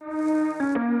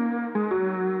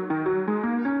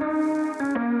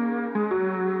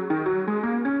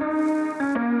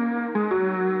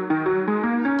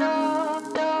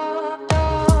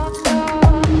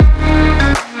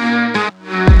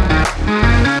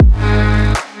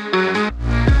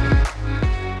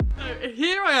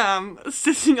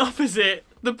sitting opposite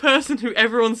the person who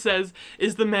everyone says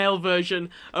is the male version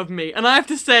of me. And I have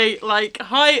to say, like,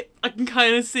 height, I can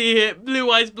kind of see it, blue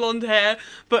eyes, blonde hair,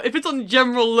 but if it's on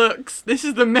general looks, this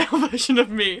is the male version of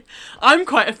me. I'm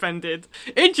quite offended.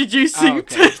 Introducing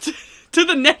to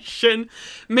the nation,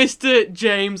 Mr.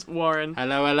 James Warren.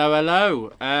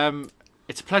 Hello.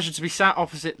 It's a pleasure to be sat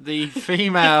opposite the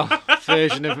female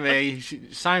version of me. She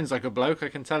sounds like a bloke, I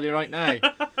can tell you right now.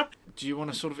 Do you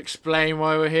want to sort of explain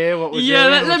why we're here? What we're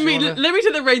doing? Let me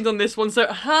take the reins on this one.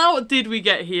 So, how did we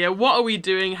get here? What are we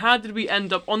doing? How did we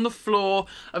end up on the floor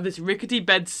of this rickety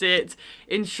bedsit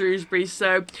in Shrewsbury?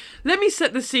 So, let me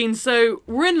set the scene. So,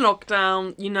 we're in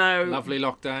lockdown, you know. Lovely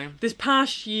lockdown. This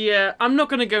past year, I'm not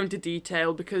going to go into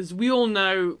detail because we all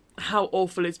know how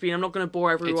awful it's been. I'm not going to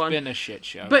bore everyone. It's been a shit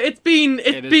show. But it's been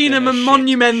a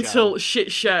monumental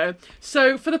shit show.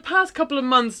 So, for the past couple of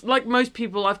months, like most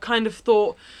people, I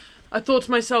thought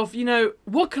to myself, you know,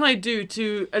 what can I do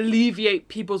to alleviate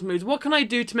people's moods? What can I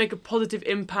do to make a positive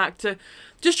impact? To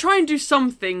just try and do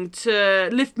something to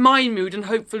lift my mood and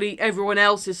hopefully everyone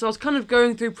else's. So I was kind of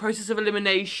going through process of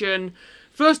elimination.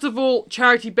 First of all,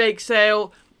 charity bake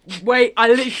sale. Wait, I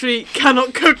literally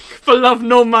cannot cook for love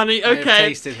nor money. Okay. I have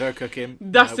tasted her cooking.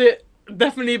 That's it.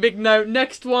 Definitely a big no.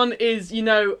 Next one is, you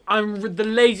know, I'm the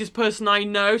laziest person I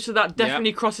know, so that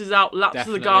definitely crosses out laps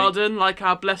of the garden, like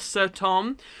our blessed Sir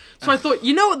Tom. So I thought,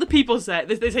 you know what the people say?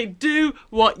 They say, do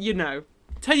what you know.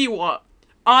 Tell you what,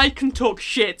 I can talk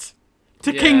shit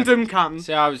to Kingdom Come.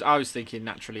 See, I was thinking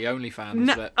naturally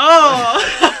OnlyFans.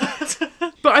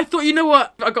 But I thought, you know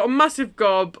what? I got a massive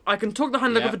gob. I can talk the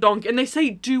hand like of a donkey. And they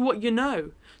say, do what you know.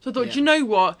 So I thought, you know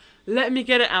what? Let me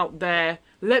get it out there.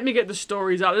 Let me get the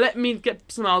stories out. Let me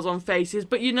get smiles on faces.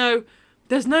 But, you know,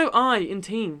 there's no I in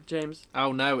team, James.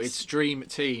 Oh, no, it's Dream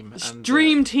Team. And,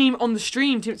 Dream Team on the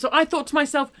Stream Team. So I thought to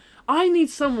myself, I need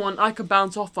someone I could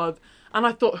bounce off of. And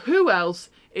I thought, who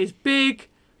else is big,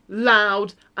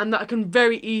 loud, and that I can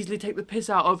very easily take the piss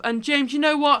out of? And, James, you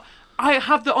know what? I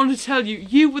have the honour to tell you,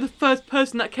 you were the first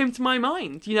person that came to my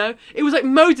mind, you know? It was like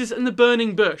Moses and the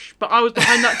burning bush, but I was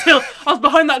behind that till. I was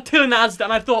behind that till in Asda,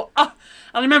 and I thought, And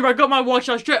I remember I got my watch,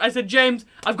 I said, James,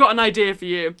 I've got an idea for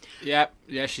you. Yeah,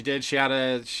 she did.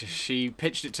 She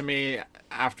pitched it to me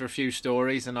after a few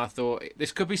stories, and I thought,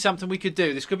 this could be something we could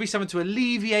do. This could be something to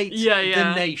alleviate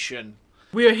the nation.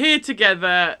 We were here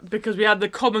together because we had the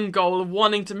common goal of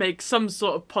wanting to make some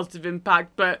sort of positive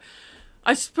impact, but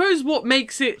I suppose what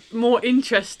makes it more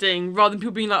interesting, rather than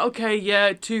people being like, okay,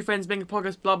 yeah, two friends making a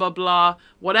podcast, blah, blah, blah,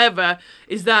 whatever,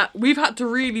 is that we've had to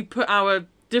really put our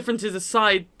differences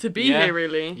aside to be here,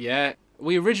 really. Yeah.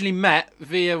 We originally met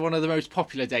via one of the most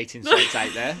popular dating sites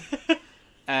out there.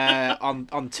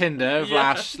 On Tinder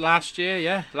last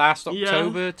year, last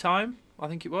October time, I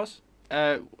think it was.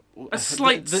 A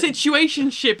slight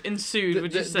situationship ensued,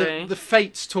 would you say? The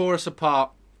fates tore us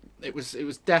apart. It was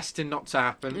destined not to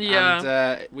happen,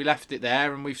 and we left it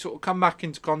there, and we've sort of come back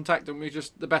into contact, and we're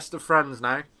just the best of friends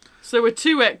now. So we're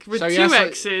two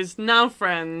exes, now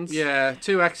friends. Yeah,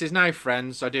 two exes, now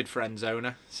friends. I did friend zone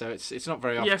her, so it's not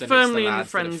very often. Yeah, firmly in the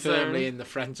friend zone. Firmly in the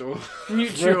friend zone.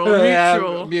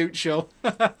 Mutual. Mutual.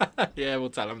 Yeah, we'll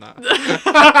tell them that.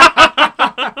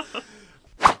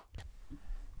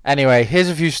 Anyway, here's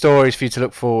a few stories for you to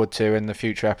look forward to in the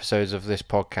future episodes of this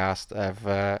podcast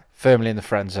of Firmly in the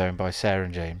Friend Zone by Sarah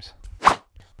and James.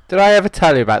 Did I ever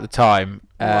tell you about the time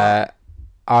I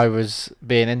was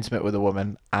being intimate with a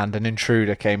woman and an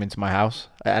intruder came into my house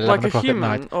at 11 o'clock at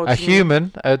night? A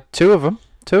human? Two of them.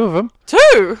 Two of them.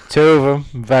 Two? Two of them.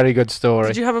 Very good story.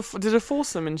 Did you have a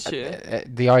foursome and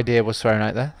shit? The idea was thrown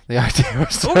out there. The idea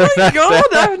was thrown out there. Oh my god,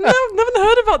 there. I've never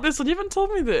heard about this one. You haven't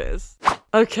told me this.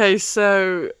 Okay,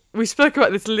 so we spoke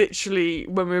about this literally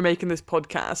when we were making this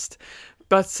podcast.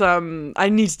 But I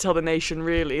need to tell the nation,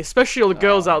 really, especially all the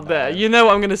girls out there. You know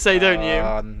what I'm going to say, don't you?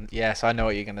 Yes, I know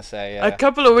what you're going to say. Yeah. A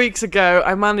couple of weeks ago,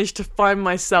 I managed to find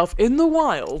myself in the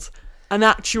wild an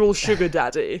actual sugar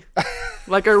daddy.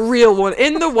 Like a real one.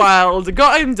 In the wild,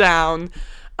 got him down,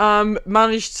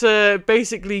 managed to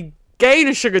basically gain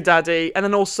a sugar daddy and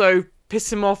then also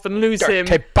piss him off and lose him.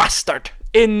 Dirty bastard!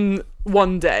 In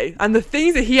one day. And the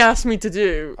things that he asked me to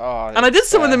do, and I did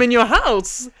some of them in your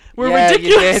house, were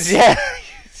ridiculous. You did,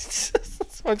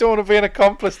 I don't want to be an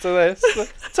accomplice to this. The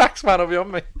taxman will be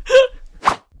on me.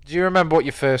 Do you remember what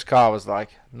your first car was like?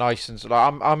 Nice and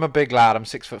I'm a big lad. I'm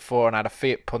 6'4" and I had a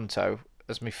Fiat Punto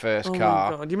as my first car.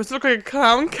 Oh my god, you must look like a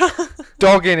clown car.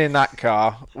 Dogging in that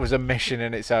car was a mission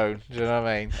in its own. Do you know what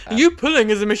I mean? You pulling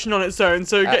is a mission on its own,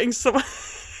 so getting some.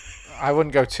 I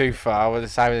wouldn't go too far. Well,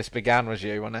 that's how this began, was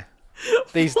you, wasn't it?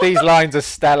 These lines are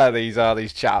stellar.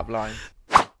 These chat-up lines.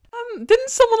 Didn't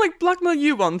someone like blackmail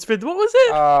you once with what was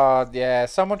it? Oh, yeah.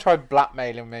 Someone tried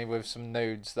blackmailing me with some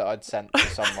nudes that I'd sent to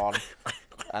someone.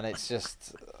 And it's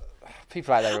just...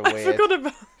 People out there are weird. I forgot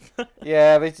about that.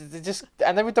 Yeah, they just...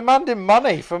 And they were demanding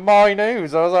money for my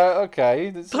nudes. I was like, okay.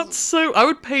 That's so... I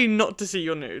would pay not to see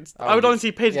your nudes. I would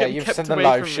honestly pay to get them kept away from me.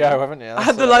 Yeah, you've sent the live show, haven't you? I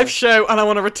had the live show and I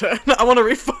want a return. I want a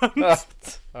refund.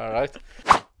 Alright.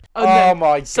 Oh, no.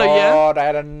 My God, So, yeah? I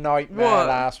had a nightmare What?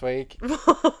 last week.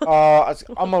 I was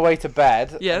on my way to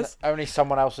bed. Yes. And only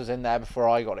someone else was in there before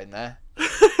I got in there.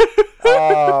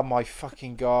 Oh my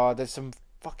fucking God, there's some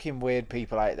fucking weird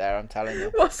people out there, I'm telling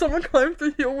you. What, someone climbed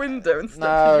through your window and stepped in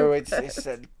No, your it's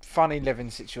a funny living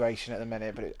situation at the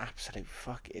minute, but it's absolute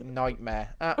fucking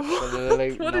nightmare.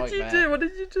 Absolute What nightmare. did you do? What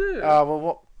did you do? Oh, well,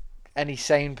 what any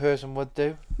sane person would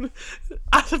do.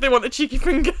 As if they want a cheeky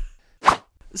finger.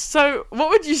 So, what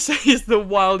would you say is the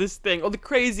wildest thing or the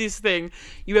craziest thing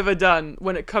you've ever done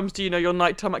when it comes to, your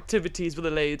nighttime activities with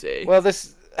a lady? Well,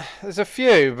 there's a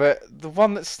few, but the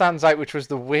one that stands out, which was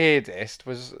the weirdest,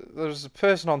 was there was a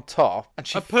person on top, and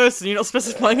A person, you're not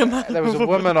specifying a man. there was a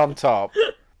woman on top.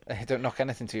 Don't knock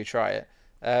anything till you try it.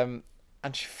 And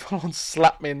she full on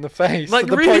slapped me in the face. Like,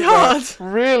 to the really point where- hard?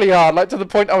 Really hard, like to the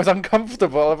point I was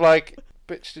uncomfortable. I'm like,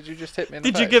 bitch, did you just hit me in the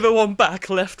Did face? you give her one back,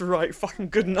 left, right, fucking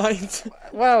good night?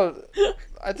 Well,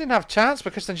 I didn't have a chance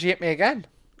because then she hit me again.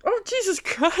 Oh, Jesus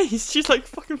Christ. She's like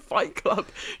fucking Fight Club.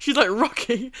 She's like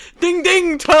Rocky. Ding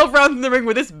ding, 12 rounds in the ring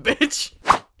with this bitch.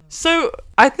 So,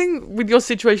 I think with your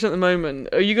situation at the moment,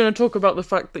 are you going to talk about the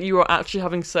fact that you are actually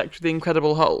having sex with the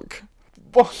Incredible Hulk?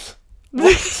 What?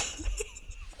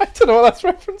 I don't know what that's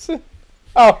referencing.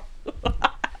 Oh.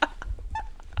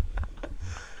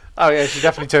 Oh yeah, she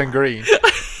definitely turned green.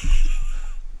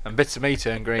 And bits of me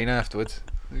turned green afterwards.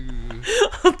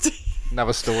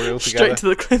 Another story altogether. Straight to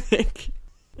the clinic.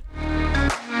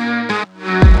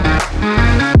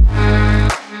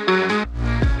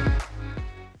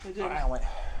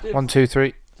 James. 1, 2,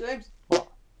 3. James.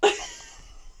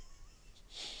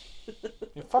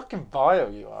 You're fucking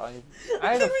vile, you are.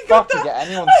 How the think we fuck got to that- get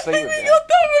anyone I to sleep think with we you? got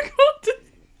that recorded.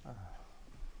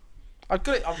 I've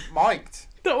got it. I'm mic'd.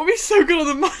 That would be so good on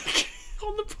the mic.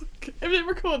 On the podcast. Have it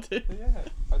recorded? Yeah.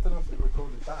 I don't know if it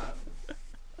recorded that.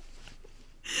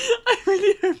 I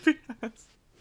really hope it has.